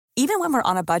Even when we're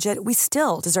on a budget, we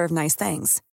still deserve nice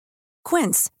things.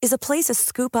 Quince is a place to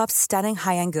scoop up stunning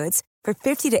high-end goods for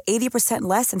 50 to 80%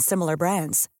 less than similar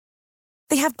brands.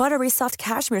 They have buttery soft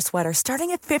cashmere sweaters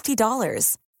starting at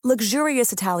 $50,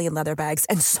 luxurious Italian leather bags,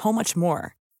 and so much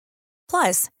more.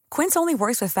 Plus, Quince only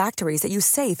works with factories that use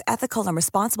safe, ethical, and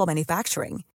responsible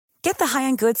manufacturing. Get the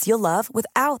high-end goods you'll love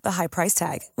without the high price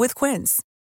tag with Quince.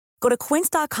 Go to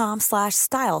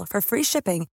quince.com/style for free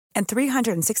shipping and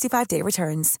 365-day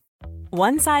returns.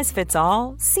 One size fits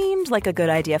all seemed like a good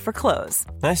idea for clothes.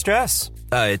 Nice dress.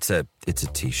 It's a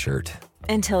t-shirt.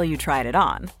 Until you tried it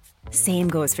on. Same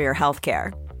goes for your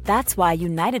healthcare. That's why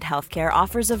United Healthcare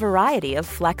offers a variety of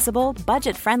flexible,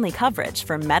 budget-friendly coverage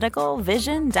for medical,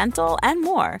 vision, dental, and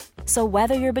more. So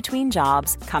whether you're between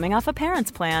jobs, coming off a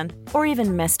parent's plan, or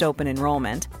even missed open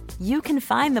enrollment, you can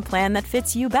find the plan that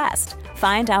fits you best.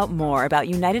 Find out more about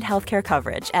United Healthcare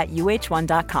coverage at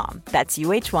uh1.com. That's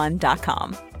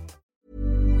uh1.com.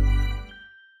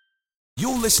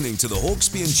 You're listening to the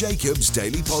Hawksby and Jacobs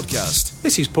Daily Podcast.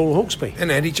 This is Paul Hawksby. And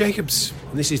Andy Jacobs.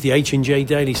 And this is the H&J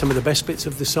Daily, some of the best bits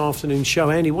of this afternoon's show.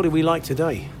 Andy, what do we like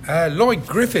today? Lloyd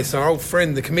Griffiths, our old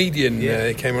friend, the comedian,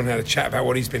 came on and had a chat about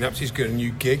what he's been up to. He's got a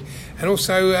new gig. And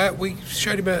also, we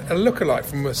showed him a lookalike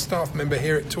from a staff member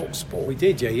here at TalkSport. We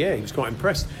did, yeah. He was quite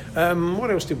impressed.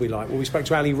 What else did we like? Well, we spoke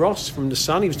to Ali Ross from The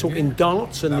Sun. He was talking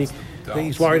darts, and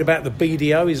he's worried about the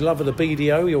BDO, his love of the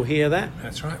BDO. You'll hear that.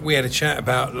 That's right. We had a chat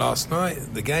about last night,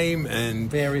 the game,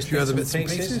 and various a few other bits and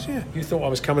pieces. Yeah. You thought I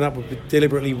was coming up with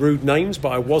deliberately rude names, but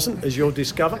I wasn't, as you'll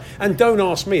discover. And Don't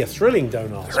Ask Me, a thrilling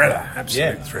Don't Ask Me. Thriller,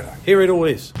 absolute thriller. Here it all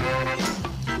is.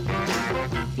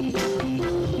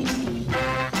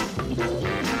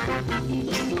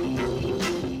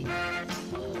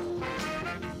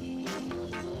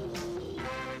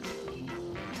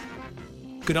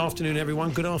 Good afternoon,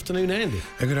 everyone. Good afternoon, Andy.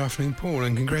 Good afternoon, Paul,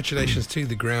 and congratulations to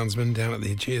the groundsman down at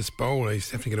the Ageas Bowl. He's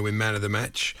definitely going to win man of the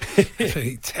match.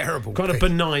 Terrible Quite pitch. A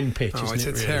benign pitch, isn't it?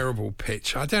 It's a terrible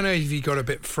pitch. I don't know if he got a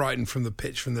bit frightened from the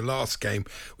pitch from the last game,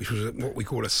 which was what we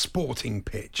call a sporting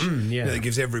pitch. That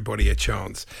gives everybody a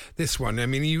chance. This one, I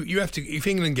mean, you have to, if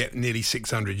England get nearly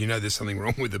 600, you know there's something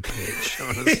wrong with the pitch,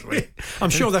 honestly.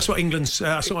 I'm sure that's what England's,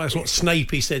 that's what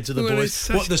Snapey said to the boys.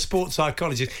 What the sports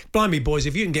psychologist. Blimey, boys,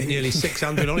 if you can get nearly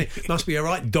 600 on it, must be a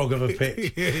right dog of a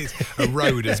pitch. A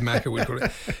road, as Macca would call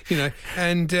it. You know,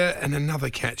 and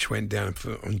another catch went down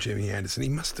on Jimmy Anderson. He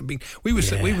must have been. We were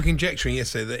conjecturing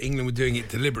yesterday that England were doing it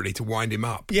deliberately to wind him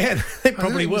up. Yeah, they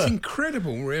probably were. It was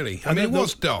incredible, really. I mean, it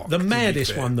was dark. The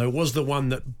maddest one, though, was the one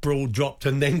that Broad dropped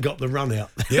and then got the run out.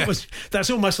 Yeah.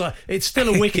 That's almost like, it's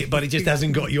still a wicket, but it just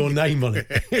hasn't got your name on it.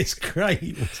 It's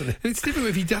great, wasn't it? And it's difficult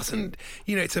if he doesn't,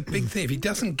 you know, it's a big thing. If he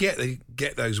doesn't get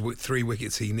those 3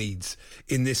 wickets he needs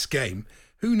in this game,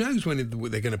 who knows when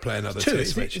they're going to play another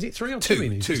test match? Is it 3 or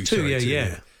 2? Two,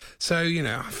 yeah. So, you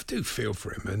know, I do feel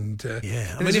for him. And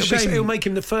I mean, it'll make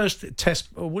him the first test,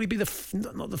 or will he be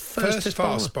not the first test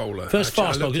fast bowler? First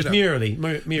fast bowler, because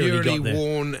Murali got there.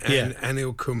 Warne and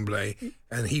Anil Kumble,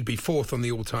 and he'd be fourth on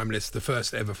the all-time list, the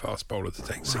first ever fast bowler to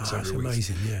take 600 that's wickets.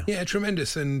 Amazing, yeah. Yeah,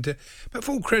 tremendous. And but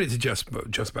full credit to just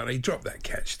about, he dropped that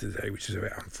catch today, which is a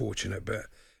bit unfortunate, but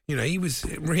you know, he was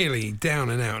really down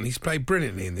and out, and he's played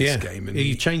brilliantly in this game. And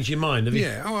you changed your mind, have you?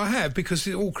 Yeah, I have, because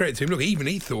all credit to him. Look, even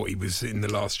he thought he was in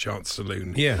the last chance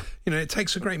saloon. Yeah. You know, it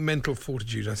takes a great mental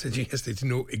fortitude. I said yesterday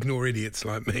to ignore idiots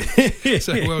like me.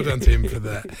 So well done to him for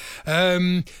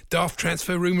that. Daft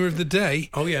transfer rumour of the day.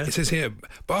 Oh, yeah. It says here,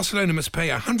 Barcelona must pay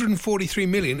 143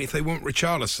 million if they want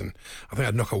Richarlison. I think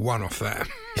I'd knock a one off that.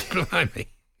 Blimey.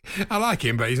 I like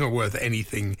him, but he's not worth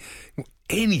anything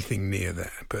near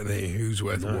that, but who's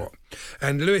worth what?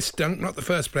 And Lewis Dunk, not the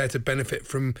first player to benefit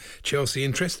from Chelsea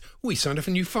interest. He signed up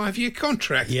a new 5-year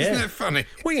contract. Yeah. Isn't that funny?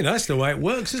 Well, you know, that's the way it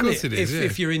works, isn't it? Of course it is,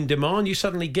 if you're in demand, you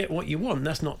suddenly get what you want.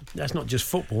 That's not just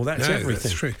football, that's everything.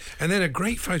 That's true. And then a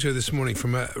great photo this morning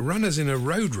from runners in a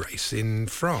road race in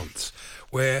France,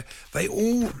 where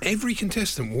every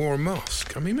contestant wore a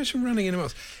mask. I mean, imagine running in a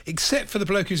mask, except for the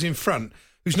bloke who's in front,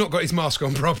 who's not got his mask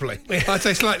on properly. I'd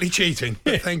say slightly cheating,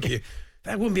 but thank you.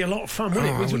 That wouldn't be a lot of fun, would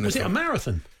it? Was it a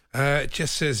marathon? It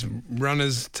just says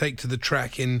runners take to the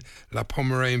track in La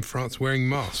Pommeraye in France wearing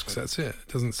masks. That's it.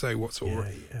 It doesn't say what sort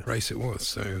of race it was,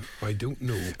 so I don't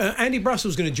know. Andy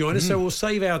Brussels going to join us, so we'll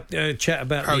save our chat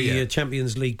about the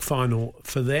Champions League final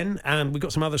for then. And we've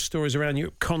got some other stories around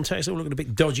Europe contest. All looking a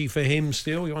bit dodgy for him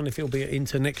still. You wonder if he'll be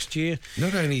into next year.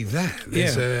 Not only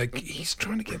that, he's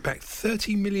trying to get back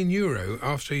 €30 million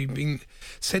after he'd been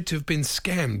said to have been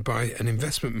scammed by an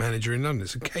investment manager in London.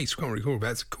 It's a case, I can't recall about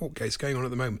it. It's a court case going on at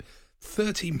the moment.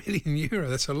 €30 million.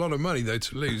 That's a lot of money, though,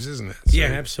 to lose, isn't it? Yeah,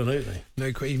 absolutely.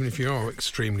 No, even if you are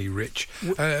extremely rich.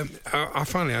 I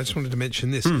just wanted to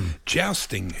mention this.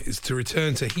 Jousting is to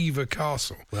return to Hever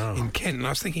Castle in Kent. And I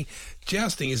was thinking,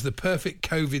 jousting is the perfect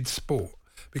COVID sport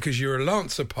because you're a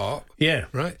lance apart. Yeah.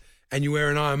 Right? And you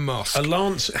wear an iron mask. A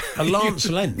lance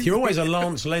length. You're always a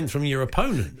lance length from your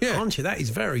opponent, aren't you? That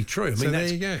is very true. I mean, there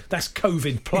you go. That's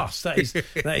COVID plus. That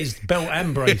is belt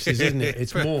and braces, isn't it?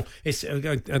 It's more. It's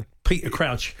Peter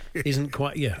Crouch isn't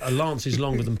quite. Yeah, a lance is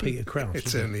longer than Peter Crouch. It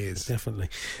certainly is. Definitely.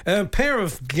 A pair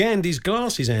of Gandy's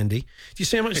glasses, Andy. Do you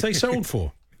see how much they sold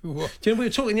for? What? Do you know, we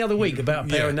were talking the other week about a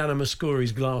pair of Nana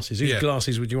Mouskouri's glasses. Whose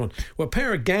glasses would you want? Well, a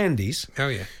pair of Gandys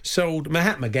sold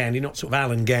Mahatma Gandhi, not sort of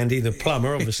Alan Gandhi, the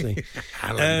plumber, obviously.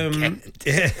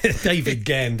 David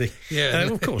Gandhi.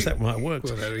 Of course, that might work.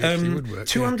 Well, that would work.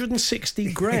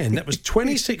 260 grand. That was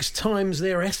 26 times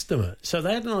their estimate. So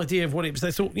they had an idea of what it was.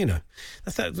 They thought,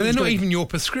 But they're not even your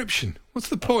prescription. What's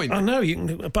the point? I know,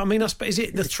 but I mean, is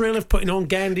it the thrill of putting on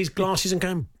Gandhi's glasses and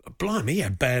going, blimey, he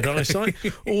had bad eyesight?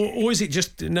 or is it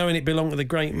just knowing it belonged to the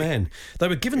great man? They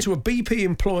were given to a BP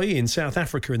employee in South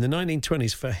Africa in the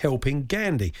 1920s for helping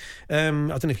Gandhi. I don't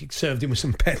know if he served him with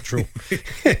some petrol.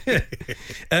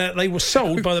 They were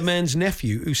sold by the man's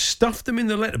nephew, who stuffed them in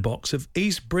the letterbox of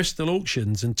East Bristol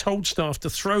Auctions and told staff to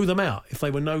throw them out if they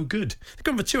were no good. They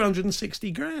got them for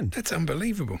 260 grand. That's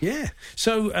unbelievable. Yeah.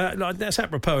 So that's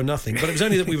apropos of nothing. But it was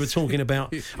only that we were talking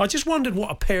about. I just wondered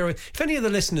what a pair of. If any of the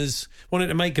listeners wanted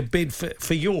to make a bid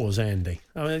for yours, Andy,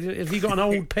 have you got an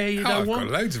old pair you don't want? I've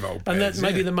got loads of old pairs. And that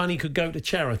maybe the money could go to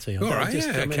charity. All right,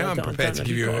 I'm prepared to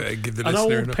give the an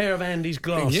listener old pair of Andy's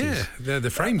glasses. Yeah, the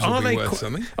frames will be worth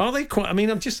something. Are they quite? I mean,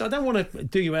 I don't want to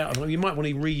do you out of them. You might want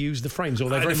to reuse the frames,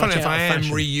 or they're very much out of fashion.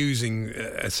 If I am reusing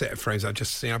a set of frames,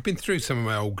 I've been through some of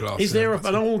my old glasses. Is there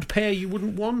an old pair you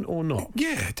wouldn't want or not?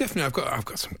 Yeah, definitely. I've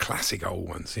got some classic old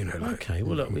ones. Okay,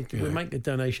 well look, we'll make a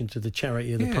donation to the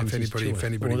charity of the Punter's Choice. If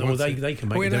anybody wants or they can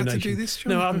make a donation. Are we allowed to do this,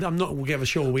 John? No, I'm not ever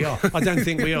sure we are. I don't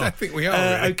think we are. I think we are.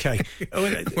 Really. Okay.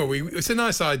 Well, it's a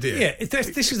nice idea. Yeah,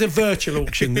 this is a virtual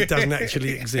auction that doesn't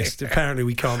actually exist. Apparently,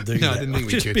 we can't do that. No, I didn't think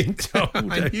we could. I've just been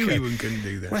told. I knew we couldn't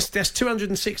do that. That's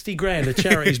 260 grand a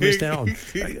charity's missed out on.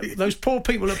 Those poor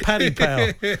people at Paddy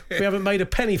Power. We haven't made a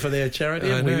penny for their charity,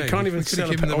 have we? We can't even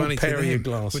sell an old pair of your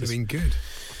glasses. Would have been good.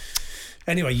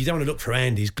 Anyway, you don't want to look for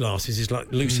Andy's glasses. It's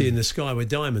like Lucy in the Sky with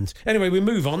diamonds. Anyway, we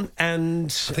move on, and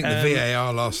I think the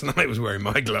VAR last night was wearing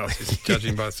my glasses,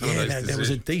 judging by some of those decisions. There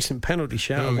was a decent penalty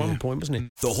shout at one point, wasn't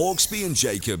it? The Hawksbee and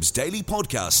Jacobs Daily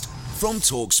Podcast from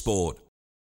TalkSport.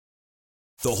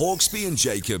 The Hawksbee and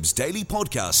Jacobs Daily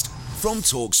Podcast from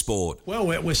TalkSport. Well,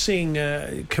 we're seeing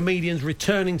comedians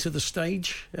returning to the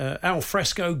stage. Al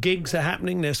fresco gigs are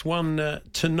happening. There's one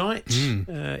tonight,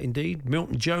 indeed.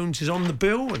 Milton Jones is on the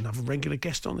bill, another regular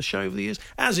guest on the show over the years,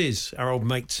 as is our old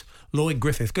mate Lloyd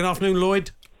Griffith. Good afternoon,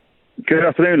 Lloyd. Good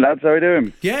afternoon, lads. How are you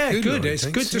doing? Yeah, good. Lloyd, it's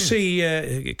good to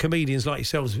see comedians like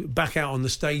yourselves back out on the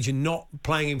stage and not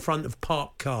playing in front of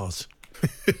parked cars.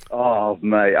 Oh,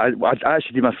 mate, I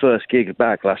actually did my first gig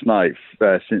back last night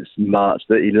since March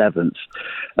the 11th,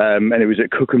 and it was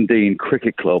at Cookham Dean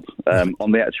Cricket Club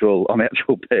on the actual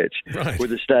pitch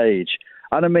with a stage.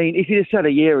 And I mean, if you'd have said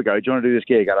a year ago, do you want to do this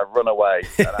gig, I'd have run away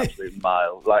an absolute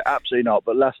mile. Like, absolutely not.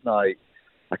 But last night,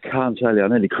 I can't tell you, I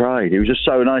nearly cried. It was just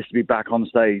so nice to be back on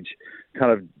stage,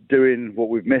 kind of doing what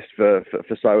we've missed for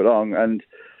so long. And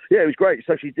yeah, it was great.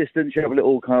 Socially distanced. You have a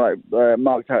little kind of like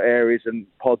marked out areas and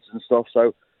pods and stuff.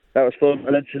 So that was fun.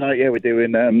 And then tonight, we're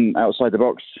doing Outside the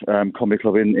Box Comedy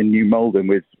Club in New Malden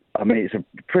with, I mean, it's a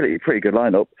pretty good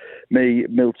lineup. Me,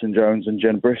 Milton Jones and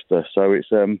Jen Brister. So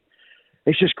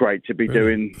it's just great to be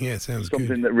doing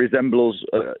something that resembles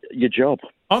your job.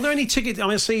 Are there any tickets? I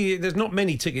mean, I see there's not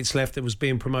many tickets left that was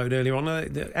being promoted earlier on.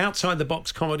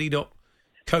 OutsideTheBoxComedy.co.uk.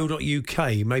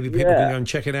 Maybe people can go and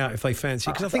check it out if they fancy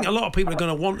it. Because I think a lot of people are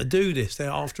going to want to do this there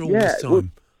after all this time. Well,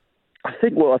 I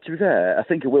think, to be fair, I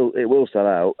think it will sell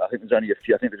out. I think there's only a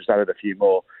few. I think they just added a few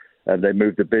more. They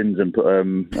moved the bins and put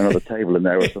another table in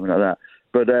there or something like that.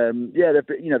 But there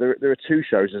are two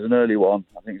shows. There's an early one.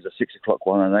 I think there's a 6 o'clock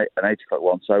one and an 8 o'clock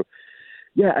one. So,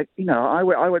 I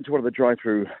went to one of the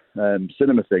drive-through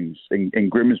cinema things in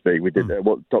Grimsby. We did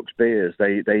Doc's Beers.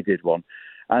 They did one.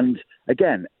 And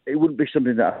again, it wouldn't be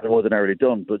something that I'd ordinarily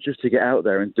done, but just to get out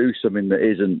there and do something that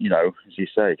isn't, as you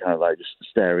say, kind of like just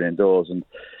staring indoors. And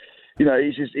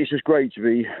it's just great to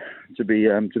be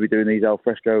doing these al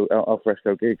fresco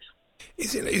gigs.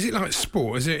 Is it like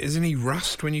sport? Is there any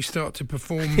rust when you start to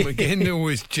perform again, or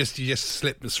is you just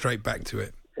slip straight back to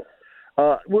it?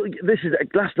 Well, this is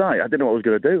last night. I didn't know what I was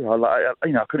going to do. I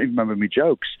couldn't even remember my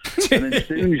jokes. And then as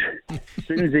soon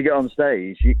as you get on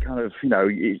stage, you kind of,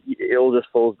 it all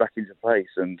just falls back into place.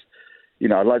 And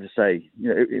I'd like to say,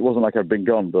 it wasn't like I'd been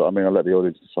gone, but I mean, I'll let the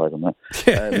audience decide on that.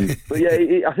 But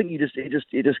yeah, I think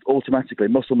it just automatically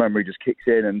muscle memory just kicks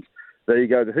in, and there you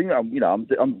go. The thing that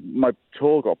my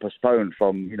tour got postponed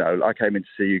from, I came in to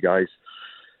see you guys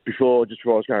before I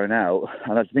was going out,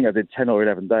 and I think I did 10 or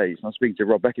 11 days. And I was speaking to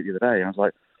Rob Beckett the other day, and I was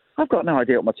like, I've got no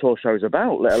idea what my tour show is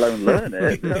about, let alone learn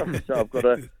it. So I've got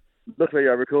to. Luckily,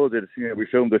 I recorded. We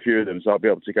filmed a few of them, so I'll be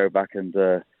able to go back and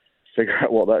figure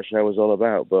out what that show was all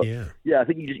about. But yeah, I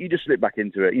think you just slip back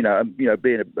into it.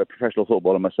 Being a professional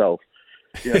footballer myself,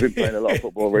 I've been playing a lot of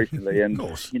football recently, and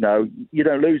you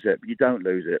don't lose it. You don't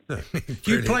lose it. No.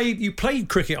 You played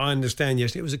cricket, I understand.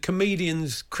 Yes, it was a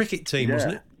comedians' cricket team,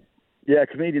 wasn't it? Yeah,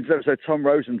 comedians. So Tom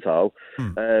Rosenthal,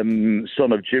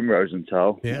 son of Jim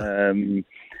Rosenthal. Yeah.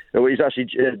 He's actually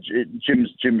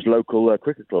Jim's local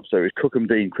cricket club. So it was Cookham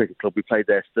Dean Cricket Club. We played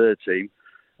their third team.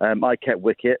 I kept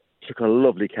wicket. Took a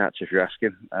lovely catch, if you're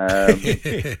asking.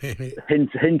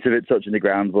 Hint of it touching the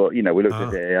ground, but we looked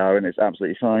at the AR and it's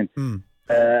absolutely fine.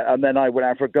 And then I went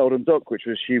out for a golden duck, which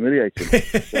was humiliating.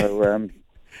 So,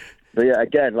 but yeah,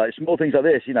 again, like small things like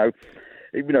this, being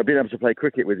able to play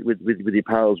cricket with your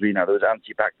pals, there was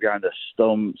anti-back behind the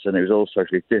stumps, and it was all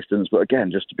socially distanced. But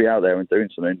again, just to be out there and doing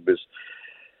something was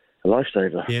a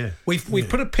lifesaver. Yeah, we've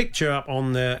put a picture up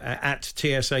on the at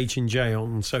TSH&J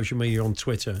on social media on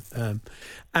Twitter,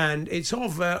 and it's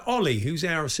of Ollie, who's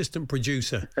our assistant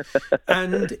producer,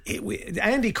 and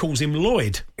Andy calls him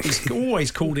Lloyd. He's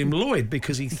always called him Lloyd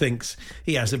because he thinks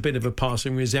he has a bit of a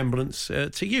passing resemblance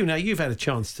to you. Now you've had a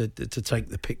chance to take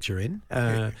the picture in,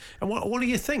 and what do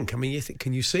you think? I mean,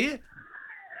 can you see it?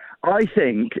 I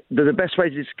think that the best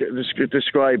way to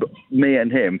describe me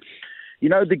and him.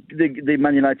 The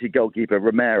Man United goalkeeper,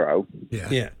 Romero?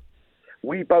 Yeah.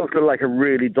 We both look like a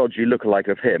really dodgy lookalike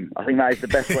of him. I think that is the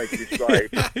best way to describe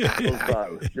us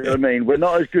both. Do you know what I mean? We're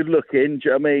not as good looking. Do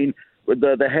you know what I mean?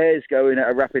 The hair's going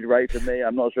at a rapid rate for me.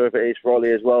 I'm not sure if it is for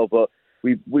Ollie as well, but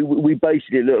we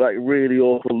basically look like really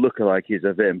awful lookalikes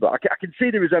of him. But I can see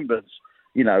the resemblance.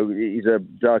 He's a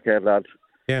dark-haired lad.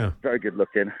 Yeah. Very good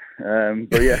looking.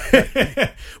 But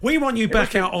yeah. We want you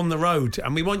back out on the road,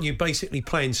 and we want you basically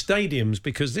playing stadiums,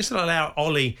 because this will allow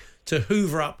Ollie to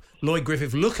hoover up Lloyd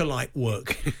Griffith lookalike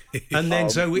work. And then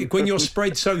when you're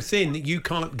spread so thin that you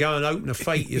can't go and open a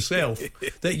fate yourself,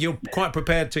 that you're quite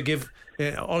prepared to give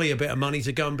Ollie a bit of money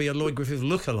to go and be a Lloyd Griffith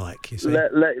lookalike, you see.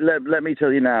 Let me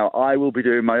tell you now, I will be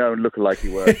doing my own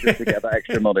lookalikey work just to get that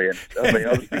extra money in. I mean,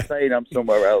 I'll just be saying I'm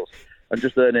somewhere else. I'm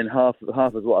just earning half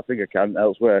of what I think I can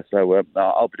elsewhere, so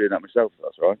I'll be doing that myself. If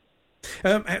that's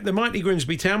right. The mighty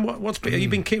Grimsby Town. Have you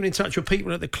been keeping in touch with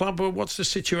people at the club, or what's the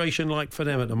situation like for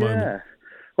them at the moment? Yeah,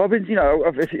 well, I've been,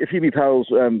 a few of my pals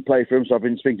play for them, so I've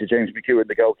been speaking to James McEwen,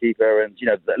 the goalkeeper, and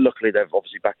luckily they're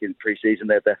obviously back in pre-season.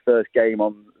 They had their first game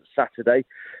on Saturday,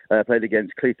 played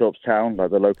against Cleethorpes Town,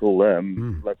 like the local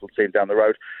team down the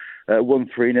road. Won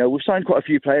 3-0. We've signed quite a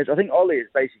few players. I think Ollie has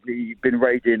basically been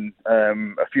raiding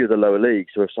a few of the lower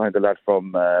leagues. So we've signed a lad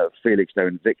from Felix there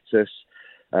in Victus.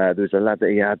 There was a lad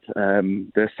that he had,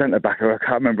 the centre-back, I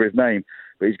can't remember his name,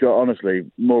 but he's got, honestly,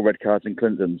 more red cards than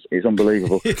Clinton's. It's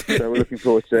unbelievable. So we're looking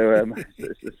forward to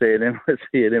seeing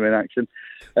him in action.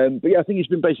 But yeah, I think he's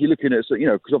been basically looking at,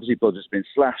 because obviously budget's been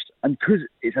slashed, and because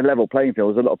it's a level playing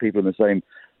field, there's a lot of people in the same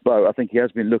boat. I think he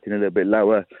has been looking a little bit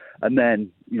lower, and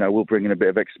then we'll bring in a bit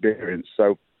of experience.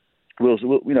 So we'll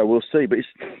see. But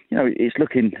it's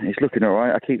looking all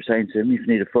right. I keep saying to him, if you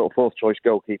need a fourth choice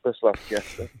goalkeeper /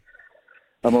 Jester,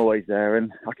 I'm always there,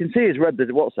 and I can see he's read the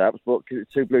WhatsApps, but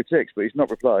 2 blue ticks, but he's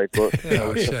not replied. But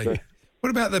what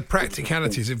about the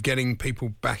practicalities of getting people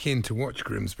back in to watch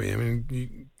Grimsby? I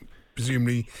mean,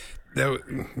 presumably,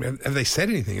 have they said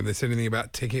anything? Have they said anything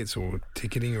about tickets or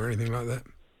ticketing or anything like that?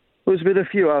 Well, there's been a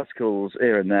few articles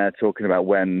here and there talking about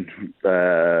when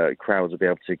crowds will be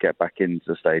able to get back into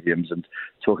the stadiums, and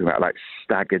talking about like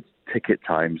staggered ticket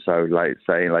time. So, like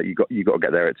saying like you got to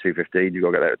get there at 2:15, you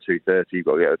got to get there at 2:30, you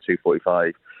got to get there at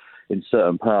 2:45 in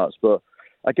certain parts. But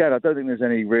again, I don't think there's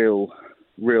any real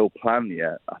plan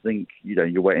yet. I think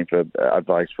you're waiting for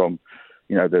advice from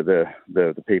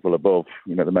the people above,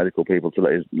 the medical people, to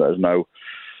let us know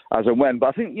as and when. But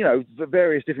I think, the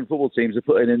various different football teams are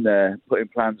putting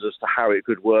plans as to how it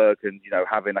could work, and,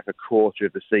 having like a quarter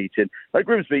of the seating. Like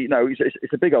Grimsby,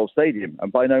 it's a big old stadium,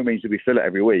 and by no means do we fill it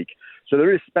every week. So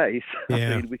there is space.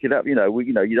 Yeah. I mean, we could have, you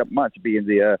might have to be in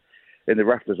the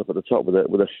rafters up at the top with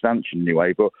a stanchion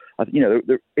anyway. But,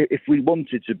 if we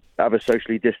wanted to have a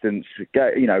socially distanced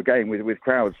game with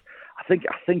crowds, I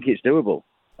think it's doable.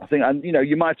 I think, and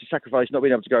you might have to sacrifice not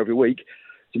being able to go every week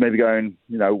to maybe going,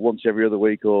 once every other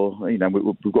week, or we've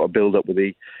got to build up with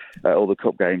all the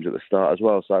cup games at the start as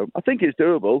well. So I think it's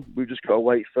doable. We've just got to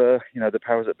wait for the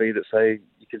powers that be that say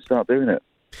you can start doing it.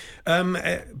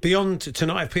 Beyond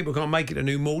tonight, if people can't make it to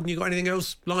New Malden, you got anything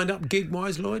else lined up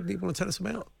gig-wise, Lloyd, that you want to tell us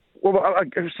about? Well,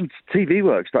 there's some TV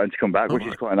work starting to come back, which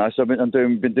is quite nice. I've been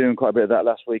doing quite a bit of that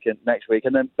last week and next week,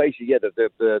 and then basically,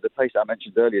 the place that I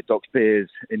mentioned earlier, Doc's Beers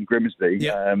in Grimsby,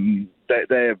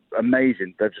 they're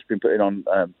amazing. They've just been putting on,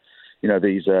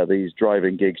 these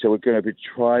driving gigs. So we're going to be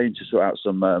trying to sort out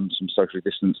some socially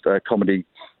distanced comedy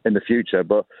in the future.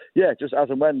 But yeah, just as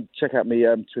and when, check out my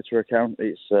Twitter account.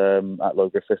 It's at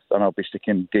Lloyd Griffith, and I'll be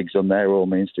sticking gigs on there or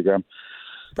my Instagram.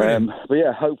 But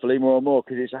yeah, hopefully more and more,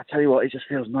 because I tell you what, it just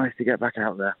feels nice to get back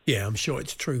out there. Yeah, I'm sure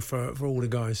it's true for all the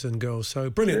guys and girls. So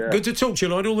brilliant. Yeah. Good to talk to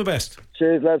you, Lloyd. All the best.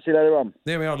 Cheers, lads. See you later on.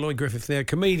 There we are, Lloyd Griffith there,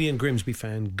 comedian, Grimsby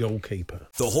fan, goalkeeper.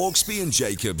 The Hawksbee and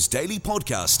Jacobs Daily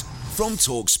Podcast from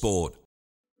TalkSport.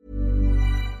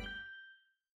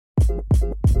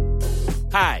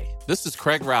 Hi, this is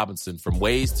Craig Robinson from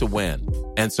Ways to Win,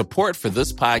 and support for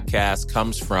this podcast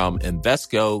comes from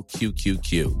Invesco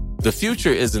QQQ. The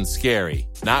future isn't scary.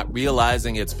 Not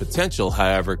realizing its potential,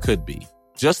 however, could be.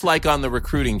 Just like on the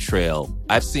recruiting trail,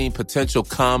 I've seen potential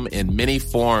come in many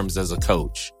forms as a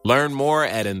coach. Learn more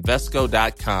at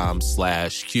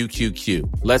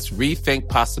Invesco.com/QQQ. Let's rethink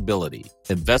possibility.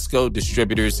 Invesco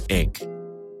Distributors, Inc.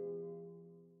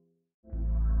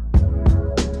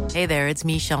 Hey there, it's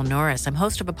Michelle Norris. I'm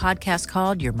host of a podcast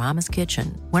called Your Mama's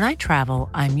Kitchen. When I travel,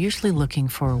 I'm usually looking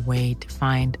for a way to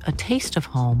find a taste of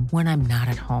home when I'm not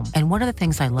at home. And one of the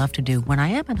things I love to do when I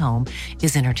am at home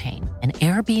is entertain. And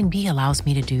Airbnb allows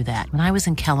me to do that. When I was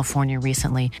in California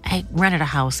recently, I rented a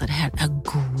house that had a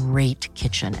great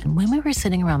kitchen. And when we were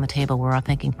sitting around the table, we were all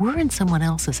thinking, we're in someone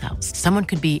else's house. Someone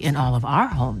could be in all of our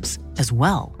homes as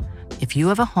well. If you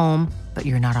have a home, but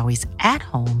you're not always at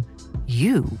home,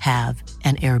 you have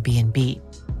an Airbnb.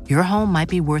 Your home might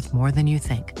be worth more than you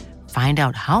think. Find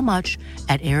out how much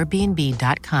at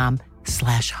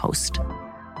airbnb.com/host.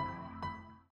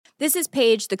 This is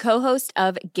Paige, the co-host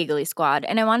of Giggly Squad,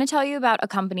 and I want to tell you about a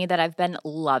company that I've been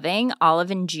loving,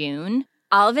 Olive & June.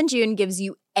 Olive & June gives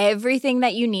you everything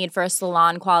that you need for a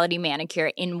salon-quality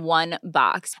manicure in one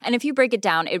box. And if you break it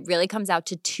down, it really comes out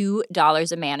to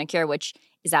 $2 a manicure, which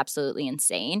is absolutely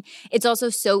insane. It's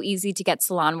also so easy to get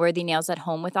salon-worthy nails at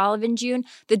home with Olive & June.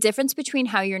 The difference between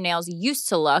how your nails used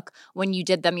to look when you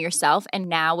did them yourself and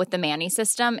now with the Mani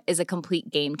system is a complete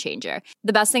game changer.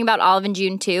 The best thing about Olive &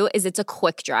 June, too, is it's a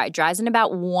quick dry. Dries in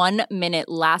about 1 minute,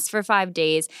 lasts for 5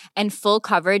 days, and full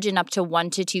coverage in up to 1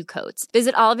 to 2 coats.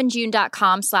 Visit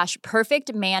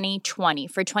oliveandjune.com/perfectmani20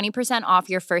 for 20% off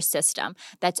your first system.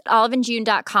 That's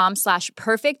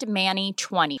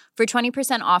oliveandjune.com/perfectmani20 for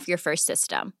 20% off your first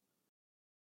system.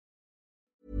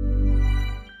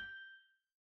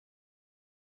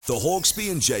 The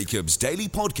Hawksbee and Jacobs Daily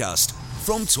Podcast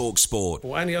from TalkSport.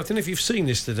 Well, Andy, I don't know if you've seen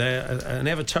this today. An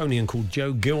Evertonian called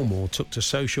Joe Gilmore took to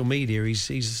social media.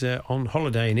 He's on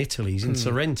holiday in Italy. He's in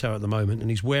Sorrento at the moment, and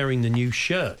he's wearing the new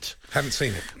shirt. Haven't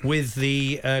seen it. With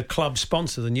the club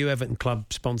sponsor. The new Everton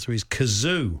club sponsor is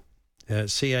Cazoo,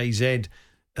 CAZOO.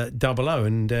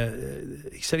 And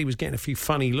he said he was getting a few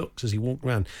funny looks as he walked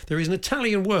around. There is an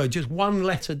Italian word, just one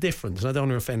letter difference, and I don't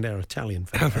want to offend our Italian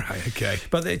fans. Oh, right, okay.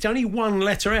 But it's only one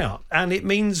letter out, and it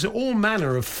means all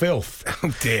manner of filth.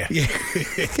 Oh, dear. Yeah.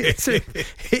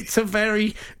 It's a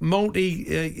very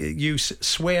multi-use,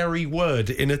 sweary word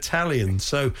in Italian,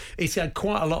 so it's had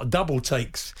quite a lot of double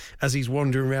takes as he's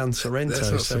wandering around Sorrento.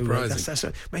 That's not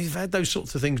surprising. We've had those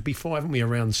sorts of things before, haven't we,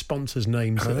 around sponsors'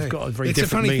 names that have got a very different meaning.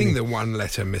 It's a funny thing, the one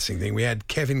letter missing thing. We had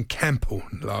Kevin Campbell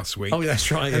last week. Oh, that's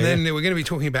right. And then we're going to be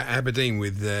talking about Aberdeen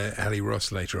with Ali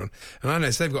Ross later on. And I know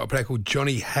they've got a player called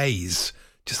Johnny Hayes.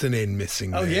 Just an N missing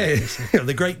there. Oh, yeah.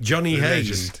 The great Johnny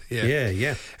Hayes. Legend.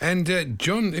 Yeah. And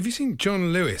John, have you seen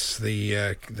John Lewis,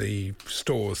 the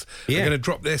stores? Yeah. They're going to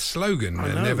drop their slogan,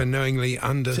 never knowingly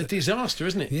under... It's a disaster,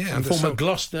 isn't it? Yeah. And former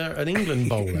Gloucester and England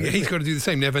bowler. Yeah, he's got to do the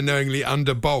same, never knowingly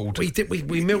under bowled.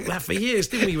 We milked that for years,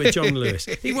 didn't we, with John Lewis?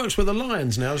 He works for the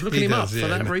Lions now. I was looking him up for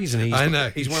that reason. He's one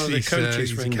of the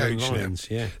coaches for England Lions.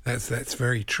 Yeah. That's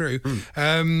very true.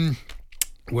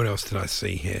 What else did I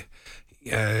see here?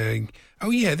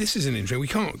 This is an interesting. We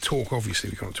can't talk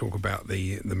about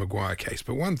the Maguire case,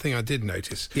 but one thing I did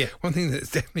notice, one thing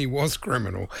that definitely was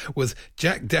criminal was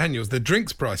Jack Daniels, the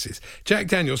drinks prices. Jack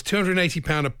Daniels,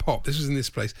 £280 a pop. This was in this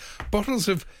place. Bottles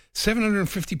of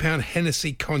 £750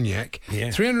 Hennessy cognac,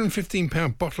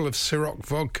 £315 bottle of Ciroc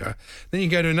vodka. Then you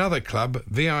go to another club,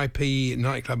 VIP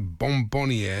nightclub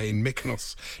Bonbonniere in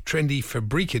Mykonos, trendy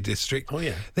Fabrica district. Oh,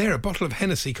 yeah. There, a bottle of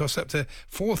Hennessy costs up to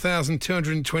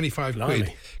 4,225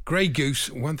 quid. Grey Goose,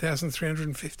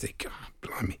 1,350. God,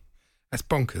 blimey. That's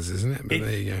bonkers, isn't it? But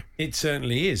there you go. It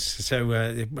certainly is. So,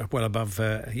 well above,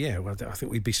 well, I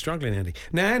think we'd be struggling, Andy.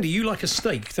 Now, Andy, you like a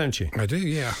steak, don't you? I do,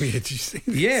 yeah. Did you see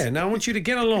this? Yeah, now I want you to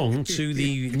get along to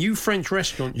the new French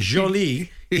restaurant,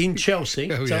 Jolie, in Chelsea.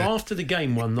 So after the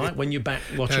game one night, when you're back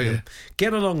watching them,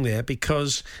 get along there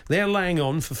because they're laying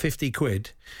on for 50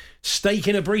 quid. Steak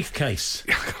in a briefcase.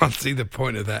 I can't see the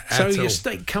point of that at all. all. So your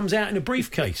steak comes out in a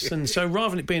briefcase. And so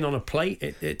rather than it being on a plate,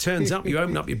 it turns up, you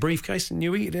open up your briefcase and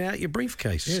you eat it out your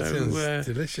briefcase. Yeah, so, it sounds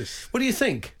delicious. What do you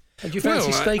think? Do you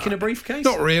fancy steak in a briefcase?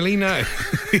 Not really, no.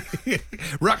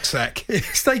 Rucksack.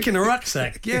 Steak in a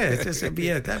rucksack. Yeah, that'd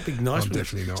be nice.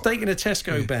 Definitely not. Steak in a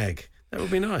Tesco bag. That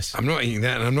would be nice. I'm not eating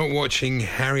that, and I'm not watching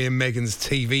Harry and Meghan's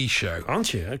TV show.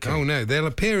 Aren't you? Okay. Oh, no. They'll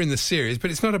appear in the series, but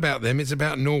it's not about them. It's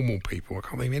about normal people. I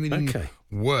can't think of anything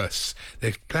worse.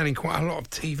 They're planning quite a lot of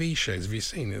TV shows. Have you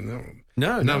seen them?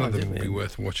 No, none of them will be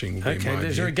worth watching. Okay,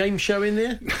 is there a game show in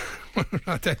there?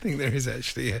 I don't think there is,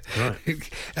 actually. Yeah. Right.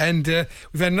 And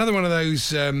we've had another one of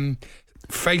those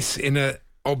face in a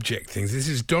object things. This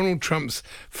is Donald Trump's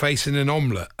face in an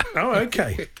omelette. Oh,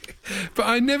 okay. But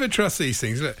I never trust these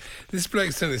things. Look, this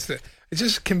bloke's done this. Look, it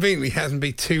just conveniently hasn't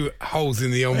been 2 holes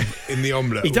in the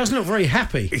omelette. He doesn't look very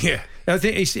happy. Yeah. I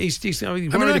think he's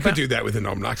I could do that with an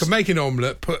omelette. I could make an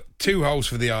omelette, put 2 holes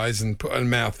for the eyes and put a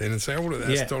mouth in and say, oh, look,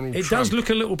 that's Donald Trump. It does look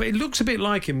a little bit... It looks a bit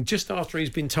like him just after he's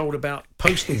been told about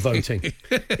postal voting.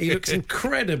 He looks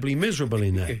incredibly miserable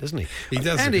in that, doesn't he? He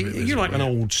does. Andy, you like an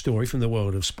old story from the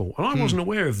world of sport, and I wasn't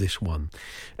aware of this one.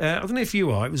 I don't know if you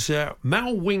are. It was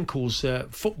Mal Winkle's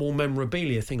football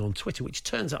memorabilia thing on Twitter, which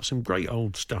turns up some great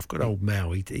old stuff. Good old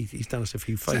Mal. He's done us a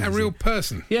few favours. Is that a real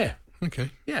person? Yeah.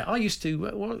 Okay. Yeah, I used to.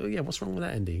 What's wrong with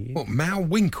that, Andy? What, Mal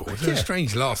Winkle? It's a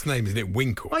strange last name, isn't it?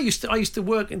 Winkle. I used to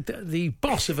work. The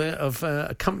boss of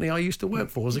a company I used to work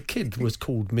for as a kid was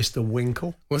called Mr.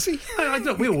 Winkle. Was he?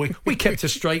 We kept a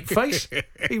straight face.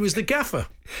 He was the gaffer.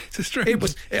 It's a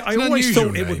strange. I always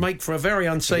thought it would make for a very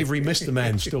unsavoury Mr.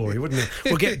 Man story, wouldn't it?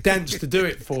 We'll get Dance to do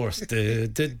it for us.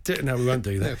 No, we won't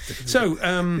do that. So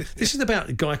this is about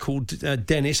a guy called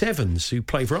Dennis Evans who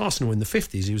played for Arsenal in the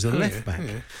 50s. He was a left back.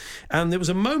 Yeah. And there was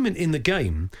a moment in the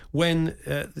game when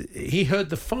he heard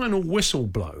the final whistle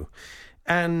blow.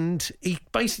 And he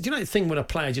basically, do you know the thing when a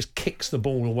player just kicks the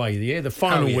ball away, the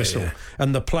final whistle,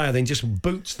 and the player then just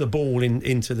boots the ball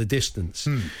into the distance?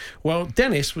 Well,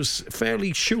 Dennis was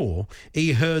fairly sure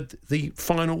he heard the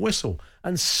final whistle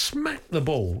and smacked the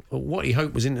ball at what he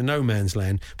hoped was into no man's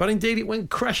land, but indeed it went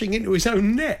crashing into his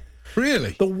own net.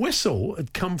 Really? The whistle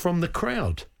had come from the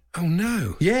crowd. Oh,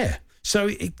 no. Yeah. So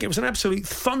it was an absolute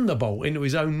thunderbolt into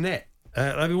his own net.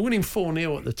 They were winning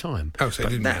 4-0 at the time. Oh, so it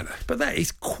didn't matter. But that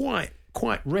is quite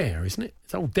rare, isn't it?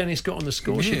 So old Dennis got on the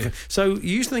score sheet. So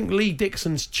you used to think Lee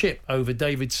Dixon's chip over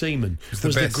David Seaman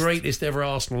was the greatest ever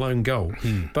Arsenal own goal.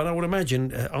 But I would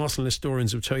imagine Arsenal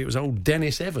historians will tell you it was old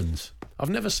Dennis Evans. I've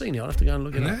never seen it. I'll have to go and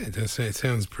look it up. No, it does. It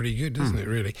sounds pretty good, doesn't it,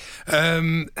 really?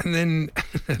 And then,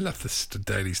 I love the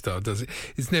Daily Star, does it?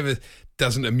 It never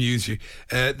doesn't amuse you.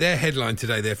 Their headline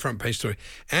today, their front page story,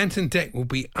 Ant and Dec will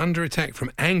be under attack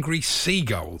from angry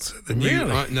seagulls.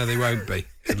 Really? No, they won't be.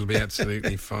 It'll be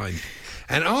absolutely fine.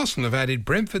 And Arsenal have added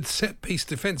Brentford set-piece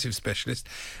defensive specialist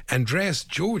Andreas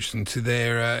Georgsson to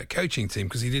their coaching team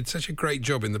because he did such a great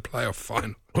job in the playoff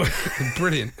final.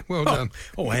 Brilliant. Well done.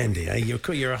 Oh, Andy,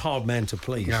 you're a hard man to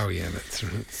please. Oh, yeah,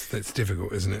 that's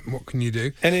difficult, isn't it? What can you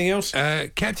do? Anything else?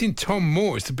 Captain Tom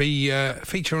Moore is to be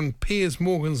feature on Piers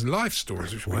Morgan's life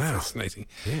stories, which will be fascinating.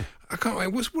 Yeah. I can't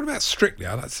wait. What about Strictly?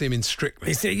 I'd like to see him in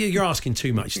Strictly. You're asking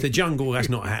too much. The Jungle, that's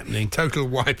not happening. Total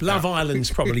wipe. Love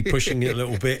Island's probably pushing it a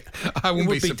little bit. I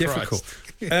wouldn't be surprised.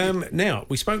 Difficult. Now,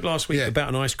 we spoke last week about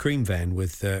an ice cream van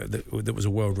with that was a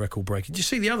world record breaker. Did you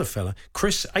see the other fella,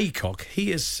 Chris Aycock?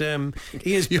 He is.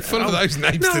 You're full of those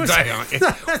names today, aren't you?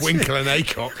 Winkle and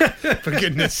Aycock. For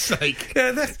goodness sake.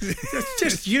 Yeah, that's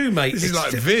just you, mate. This is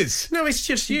like Viz. No, it's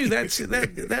just you. That's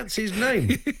his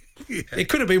name. It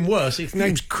could have been worse. His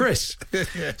name's Chris.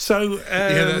 So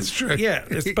that's true. Yeah,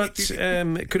 but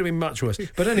it could have been much worse.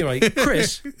 But anyway,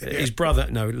 Chris, his brother.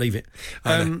 No, leave it.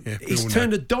 He's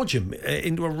turned a Dodgem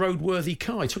into a roadworthy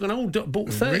car. He took an old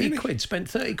bought 30 quid, spent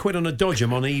 30 quid on a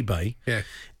Dodgem on eBay. Yeah.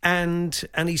 And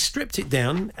he stripped it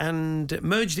down and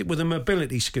merged it with a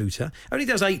mobility scooter. Only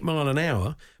does 8 miles an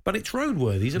hour, but it's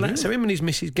roadworthy. So him and his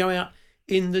missus go out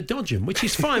in the dodgem, which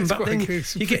is fine, but then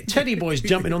you get Teddy boys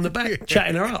jumping on the back,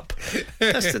 chatting her up.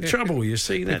 That's the trouble, you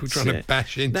see. People trying to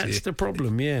bash into That's you. the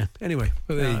problem, yeah. Anyway,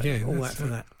 Well, there you go. all that for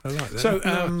that. I like that. So,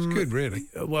 it's good, really.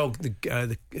 Well, the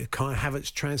Kai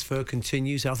Havertz transfer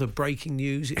continues. Other breaking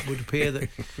news, it would appear that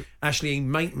Ashley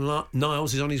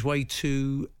Maitland-Niles is on his way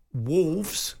to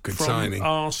Wolves Good from signing.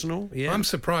 Arsenal. Yeah. I'm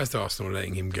surprised Arsenal are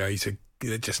letting him go.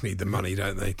 They just need the money,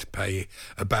 don't they, to pay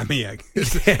Aubameyang?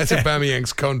 That's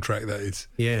Aubameyang's contract, that is.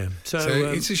 Yeah. So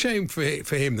it's a shame for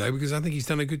him, though, because I think he's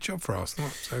done a good job for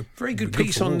Arsenal. So very good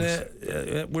piece on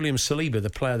William Saliba, the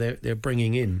player they're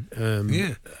bringing in.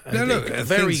 Yeah. No, look,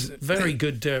 very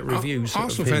good reviews.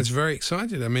 Arsenal fans are very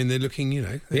excited. I mean, they're looking,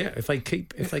 Yeah, if they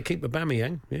keep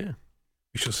Aubameyang, yeah.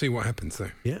 We shall see what happens,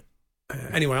 though. Yeah.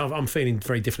 Anyway, I'm feeling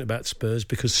very different about Spurs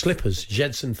because Slippers,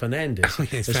 Jedson Fernandez, has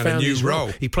has found a new his role.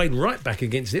 He played right back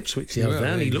against Ipswich the other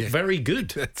day, and he looked very good.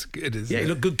 That's good, isn't it? Yeah, he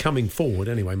looked good coming forward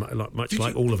anyway, much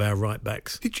like all of our right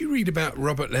backs. Did you read about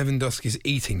Robert Lewandowski's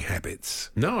eating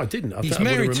habits? No, I didn't. He's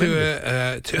married to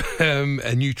a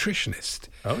nutritionist.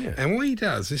 Oh, yeah. And what he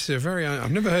does, this is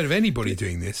I've never heard of anybody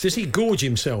doing this. Does he gorge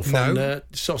himself on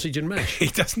sausage and mash? He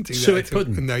doesn't do that. Suet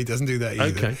pudding? No, he doesn't do that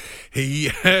either.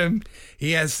 Okay.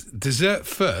 He has dessert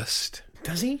first.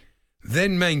 Does he?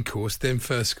 Then main course, then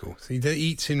first course. He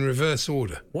eats in reverse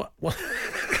order. What?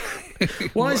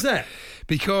 Why is that?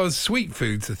 Because sweet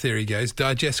foods, the theory goes,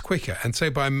 digest quicker, and so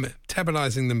by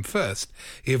metabolising them first,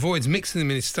 he avoids mixing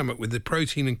them in his stomach with the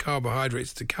protein and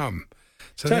carbohydrates to come.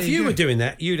 So if you were doing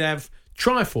that, you'd have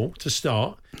trifle to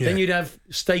start, then you'd have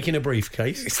steak in a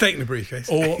briefcase. Steak in a briefcase.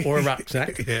 Or a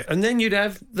rucksack. Yeah. And then you'd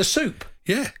have the soup.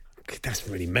 Yeah. That's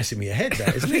really messing me ahead,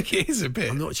 that, isn't it? I think it is a bit.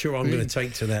 I'm not sure I'm going to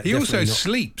take to that. He also Definitely not.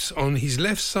 sleeps on his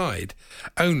left side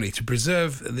only to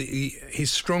preserve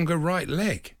his stronger right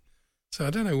leg. So I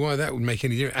don't know why that would make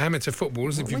any difference. Amateur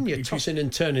footballers, when you're tossing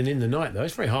and turning in the night, though,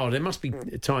 it's very hard. There must be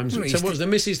times. Well, so what was the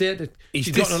missus there?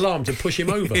 She's got an alarm to push him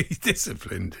over. He's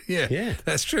disciplined. Yeah,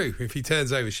 that's true. If he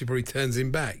turns over, she probably turns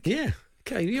him back. Yeah.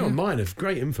 Okay, you're a mine of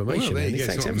great information. Well, there you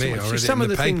go. It's not me. I read it some in of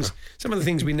the the things, paper. some of the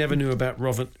things we never knew about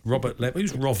Robert Lewandowski.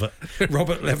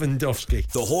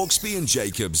 The Hawksby and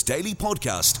Jacobs Daily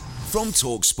Podcast from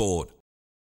TalkSport.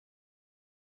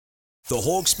 The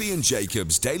Hawksby and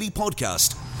Jacobs Daily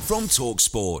Podcast from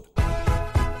TalkSport.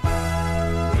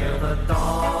 We're the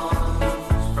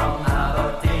Dons from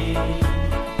Aberdeen,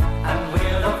 and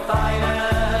we're the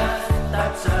finest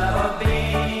that's ever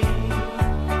been,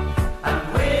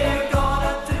 and we're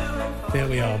gonna do it. There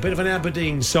we are. A bit of an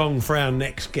Aberdeen song for our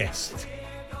next guest.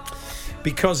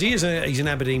 Because he's an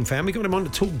Aberdeen fan, we got him on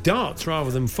to talk darts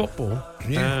rather than football.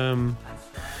 Yeah.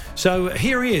 So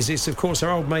here he is. It's, of course,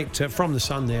 our old mate from The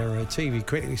Sun there, TV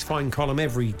critic. His fine column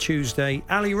every Tuesday.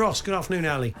 Ali Ross. Good afternoon,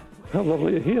 Ali. How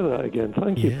lovely to hear that again.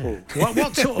 Thank you, Paul.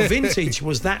 What sort of vintage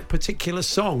was that particular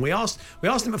song? We asked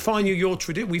him to find you your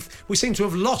tradition. We seem to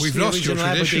have lost the original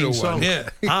Aberdeen song. Yeah.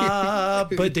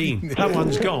 Aberdeen. That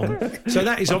one's gone. So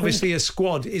that is obviously a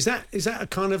squad. Is that a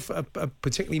kind of a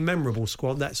particularly memorable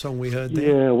squad, that song we heard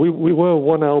there? Yeah, we were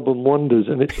one album wonders,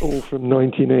 and it's all from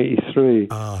 1983.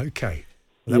 Ah, okay.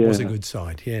 That was a good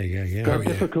side. Yeah. A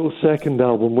difficult second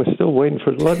album. We're still waiting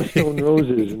for it, like the Stone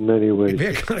Roses in many ways. It'll be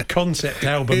a kind of concept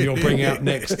album you'll bring out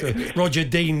next. Roger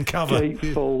Dean cover.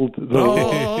 Gatefold.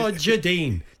 Roger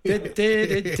Dean. That'd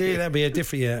be a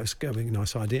different. Yeah, it's going to be a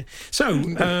nice idea. So,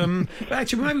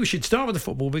 actually, maybe we should start with the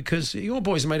football because your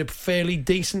boys have made a fairly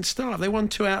decent start. They won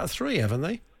 2 out of 3, haven't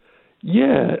they?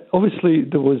 Yeah. Obviously,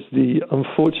 there was the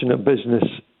unfortunate business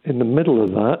in the middle of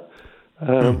that.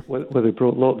 Where they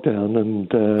brought lockdown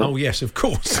and oh yes, of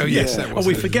course. Oh yes, that was.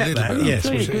 We forget that. Yes,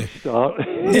 a good start.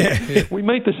 Yeah. We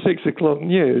made the 6 o'clock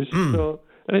news, so,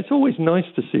 and it's always nice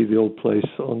to see the old place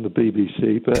on the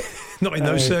BBC, but not in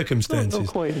those circumstances. Not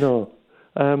quite, no.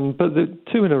 But the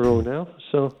 2 in a row now,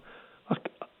 so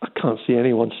I can't see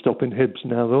anyone stopping Hibs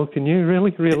now, though. Can you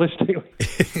really, realistically?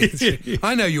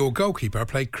 I know your goalkeeper. I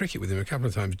played cricket with him a couple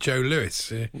of times, Joe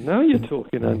Lewis. Now you're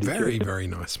talking, Andy. Very, very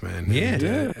nice man.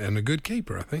 Yeah. And a good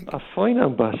keeper, I think. A fine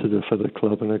ambassador for the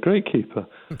club and a great keeper.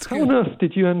 That's How good. on earth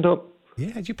did you end up?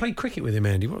 Yeah, did you play cricket with him,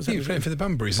 Andy? What was that? He was playing for the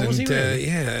Bunburys, Oh, was he really?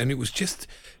 and it was just.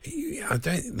 I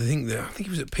think he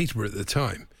was at Peterborough at the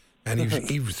time. And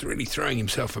he was really throwing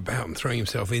himself about and throwing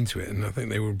himself into it, and I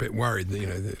think they were a bit worried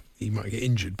that he might get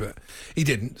injured, but he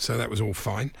didn't, so that was all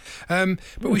fine. But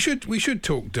we should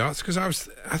talk darts because I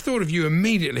thought of you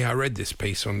immediately. I read this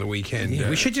piece on the weekend. Yeah,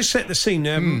 we should just set the scene.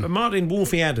 Martin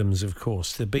Wolfie Adams, of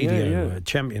course, the BDO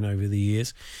champion over the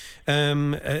years,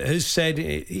 has said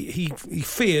he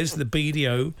fears the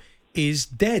BDO is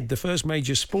dead, the first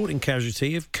major sporting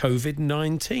casualty of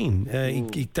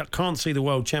COVID-19. He can't see the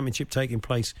World Championship taking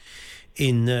place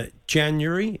in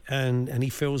January, and he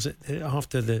feels that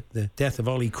after the death of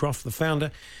Ollie Croft, the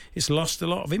founder, it's lost a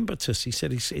lot of impetus. He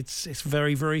said it's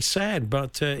very, very sad,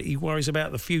 but he worries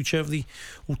about the future of the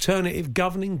alternative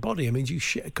governing body. I mean,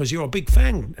 because you're a big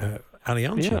fan, Ali,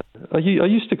 aren't you? I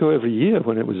used to go every year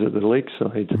when it was at the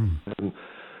Lakeside.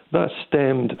 That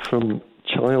stemmed from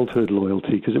childhood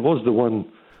loyalty, because it was the one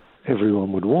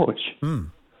everyone would watch.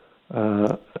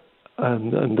 And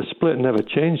the split never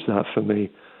changed that for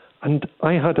me. And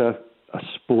I had a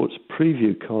sports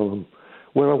preview column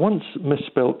where I once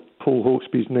misspelt Paul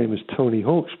Hawksby's name as Tony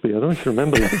Hawksby. I don't know if you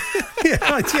remember that.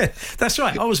 yeah, that's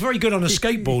right. I was very good on a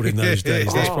skateboard in those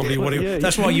days. That's probably what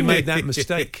that's why you made that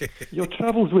mistake. Your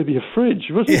travels with your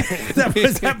fridge, wasn't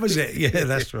it? that was it. Yeah,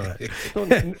 that's right.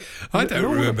 I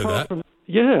don't remember that. And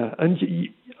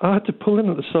I had to pull in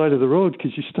at the side of the road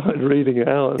because you started reading it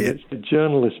out, and it's the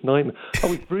journalist nightmare. I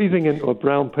was breathing into a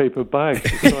brown paper bag.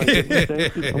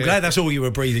 I'm glad that's all you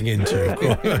were breathing into.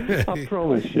 I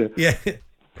promise you. Yeah.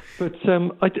 But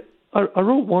I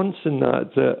wrote once in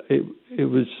that it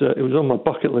was on my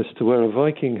bucket list to wear a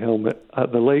Viking helmet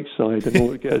at the Lakeside, and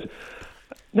all it gets.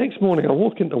 Next morning, I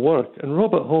walk into work, and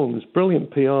Robert Holmes, brilliant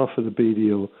PR for the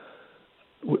BDO,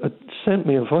 sent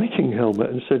me a Viking helmet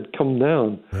and said, "Come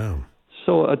down." Wow.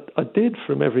 So I did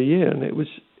from every year, and it was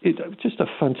just a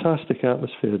fantastic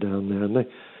atmosphere down there. And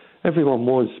everyone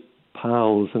was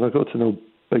pals, and I got to know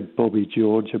Big Bobby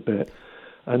George a bit,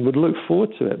 and would look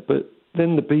forward to it. But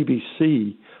then the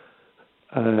BBC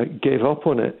gave up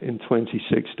on it in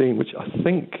 2016, which I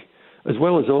think, as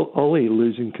well as Ollie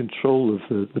losing control of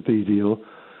the BDO,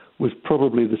 was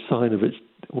probably the sign of its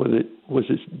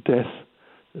death,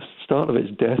 the start of its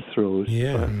death throes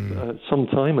some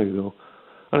time ago.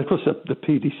 And of course, the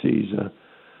PDC is a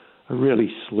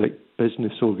really slick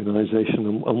business organisation,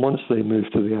 and once they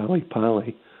moved to the Alley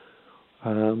Pally,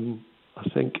 I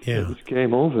think it was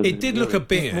game over. It did look a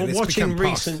bit, watching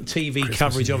recent TV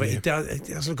coverage of it, it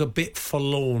does look a bit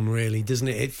forlorn, really, doesn't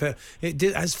it? It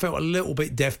has felt a little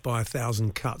bit death by a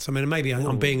thousand cuts. I mean, maybe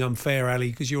I'm being unfair, Ali,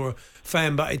 because you're a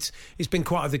fan, but it's been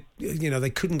quite they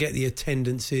couldn't get the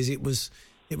attendances. It was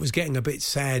getting a bit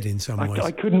sad in some ways.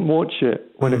 I couldn't watch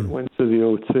it when it went to the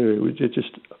O2.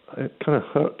 It kind of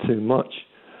hurt too much.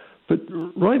 But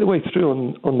right the way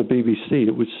through on the BBC,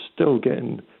 it was still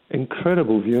getting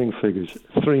incredible viewing figures,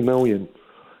 3 million.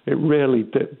 It rarely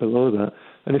dipped below that.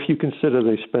 And if you consider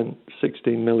they spent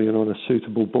 16 million on A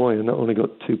Suitable Boy, and that only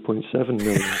got 2.7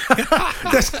 million.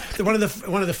 That's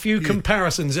one of the few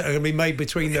comparisons that are going to be made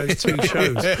between those two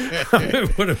shows. I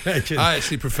would imagine. I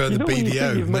actually prefer the BDO.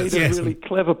 BDO. You've made a really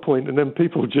clever point, and then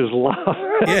people just laugh.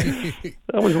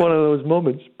 That was one of those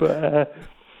moments. But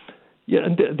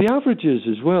and the averages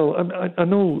as well. I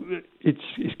know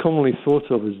it's commonly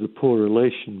thought of as the poor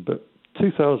relation, but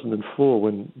 2004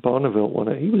 when Barnevelt won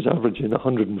it, he was averaging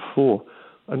 104.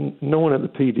 And no one at the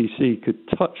PDC could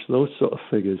touch those sort of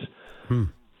figures.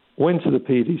 Went to the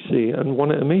PDC and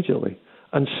won it immediately.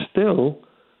 And still,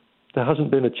 there hasn't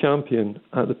been a champion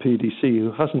at the PDC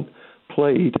who hasn't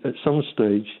played at some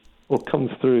stage or come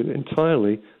through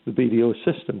entirely the BDO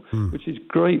system, which is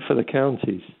great for the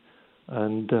counties.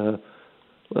 And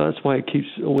that's why it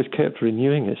always kept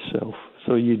renewing itself.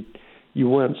 So you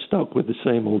weren't stuck with the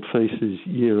same old faces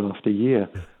year after year,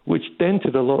 which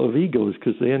dented a lot of egos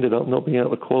because they ended up not being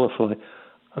able to qualify.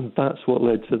 And that's what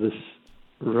led to this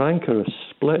rancorous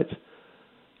split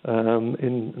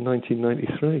in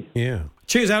 1993. Yeah.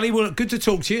 Cheers, Ali. Well, good to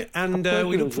talk to you. And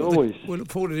we look forward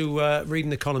to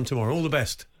reading the column tomorrow. All the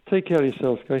best. Take care of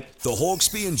yourselves, guys. The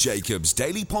Hawksby and Jacobs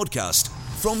Daily Podcast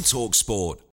from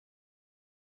TalkSport.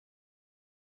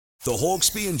 The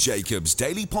Hawksby and Jacobs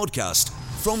Daily Podcast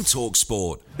from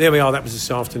TalkSport. There we are. That was this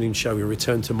afternoon's show. We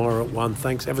return tomorrow at 1.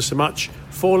 Thanks ever so much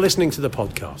for listening to the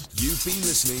podcast. You've been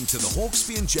listening to the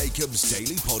Hawksby and Jacobs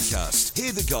Daily Podcast.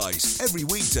 Hear the guys every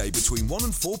weekday between 1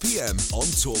 and 4 p.m. on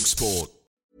TalkSport.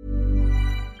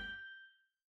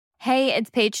 Hey,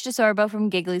 it's Paige DeSorbo from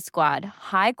Giggly Squad.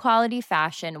 High quality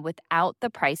fashion without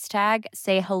the price tag.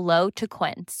 Say hello to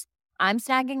Quince. I'm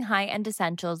snagging high-end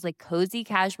essentials like cozy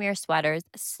cashmere sweaters,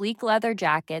 sleek leather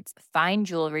jackets, fine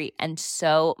jewelry, and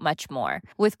so much more.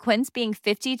 With Quince being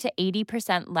 50 to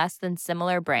 80% less than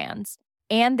similar brands.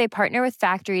 And they partner with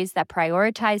factories that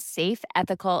prioritize safe,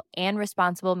 ethical, and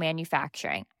responsible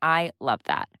manufacturing. I love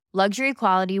that. Luxury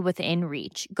quality within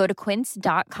reach. Go to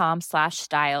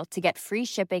quince.com/style to get free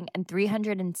shipping and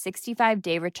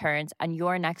 365-day returns on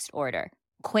your next order.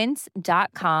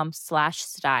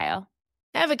 Quince.com/style.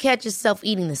 Ever catch yourself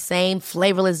eating the same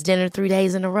flavorless dinner 3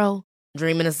 days in a row?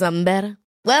 Dreaming of something better?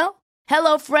 Well,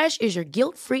 HelloFresh is your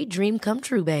guilt-free dream come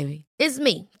true, baby. It's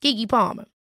me, Keke Palmer.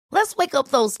 Let's wake up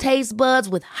those taste buds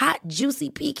with hot, juicy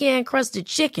pecan-crusted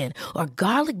chicken or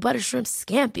garlic butter shrimp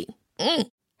scampi.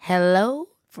 Hello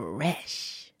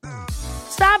Fresh.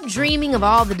 Stop dreaming of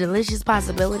all the delicious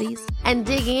possibilities and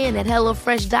dig in at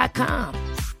HelloFresh.com.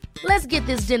 Let's get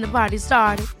this dinner party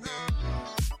started.